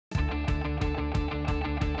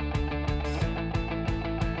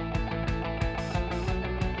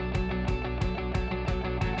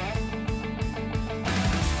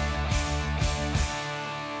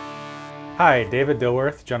Hi, David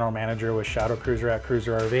Dilworth, General Manager with Shadow Cruiser at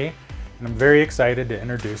Cruiser RV, and I'm very excited to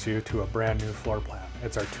introduce you to a brand new floor plan.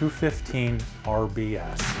 It's our 215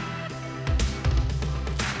 RBS.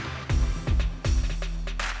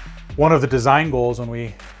 One of the design goals when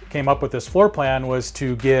we came up with this floor plan was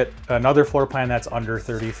to get another floor plan that's under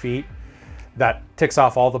 30 feet, that ticks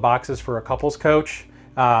off all the boxes for a couples coach,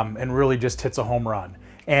 and really just hits a home run.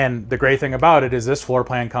 And the great thing about it is this floor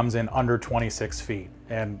plan comes in under 26 feet.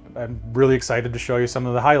 And I'm really excited to show you some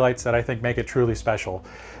of the highlights that I think make it truly special.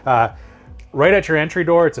 Right at your entry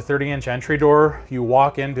door, it's a 30-inch entry door. You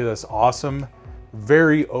walk into this awesome,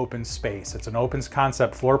 very open space. It's an open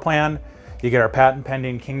concept floor plan. You get our patent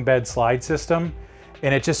pending king bed slide system,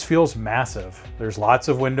 and it just feels massive. There's lots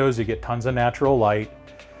of windows, you get tons of natural light.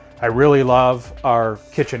 I really love our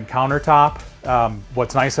kitchen countertop.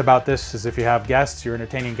 What's nice about this is if you have guests, you're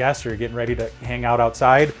entertaining guests, or you're getting ready to hang out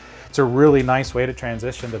outside, it's a really nice way to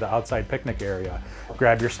transition to the outside picnic area.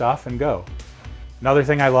 Grab your stuff and go. Another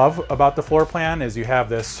thing I love about the floor plan is you have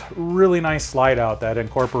this really nice slide out that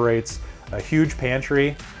incorporates a huge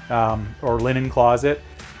pantry or linen closet,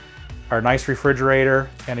 our nice refrigerator,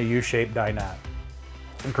 and a U-shaped dinette.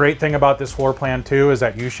 The great thing about this floor plan too is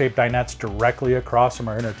that U-shaped dinette's directly across from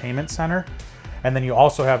our entertainment center. And then you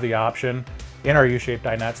also have the option in our U-shaped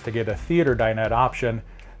dinettes to get a theater dinette option,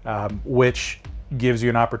 which gives you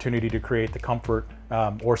an opportunity to create the comfort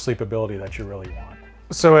or sleepability that you really want.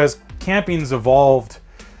 So as camping's evolved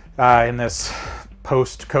in this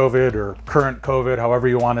post-COVID or current COVID, however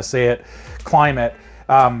you want to say it, climate,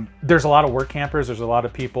 there's a lot of work campers, there's a lot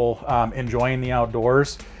of people enjoying the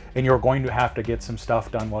outdoors, and you're going to have to get some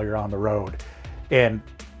stuff done while you're on the road. And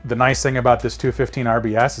the nice thing about this 215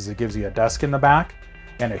 RBS is it gives you a desk in the back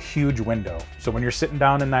and a huge window. So when you're sitting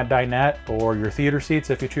down in that dinette or your theater seats,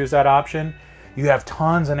 if you choose that option, you have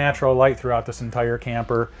tons of natural light throughout this entire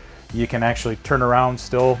camper. You can actually turn around,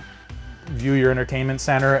 still view your entertainment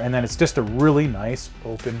center, and then it's just a really nice,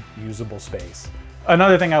 open, usable space.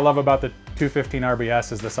 Another thing I love about the 215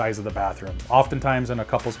 RBS is the size of the bathroom. Oftentimes in a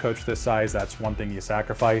couples coach this size, that's one thing you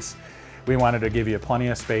sacrifice. We wanted to give you plenty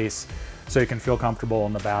of space so you can feel comfortable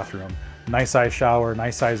in the bathroom. Nice size shower,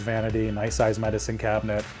 nice size vanity, nice size medicine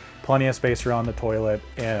cabinet, plenty of space around the toilet,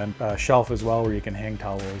 and a shelf as well where you can hang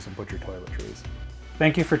towels and put your toiletries.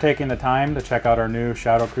 Thank you for taking the time to check out our new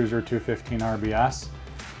Shadow Cruiser 215 RBS.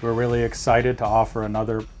 We're really excited to offer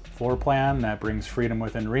another floor plan that brings freedom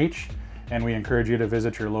within reach, and we encourage you to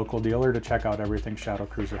visit your local dealer to check out everything Shadow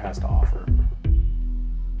Cruiser has to offer.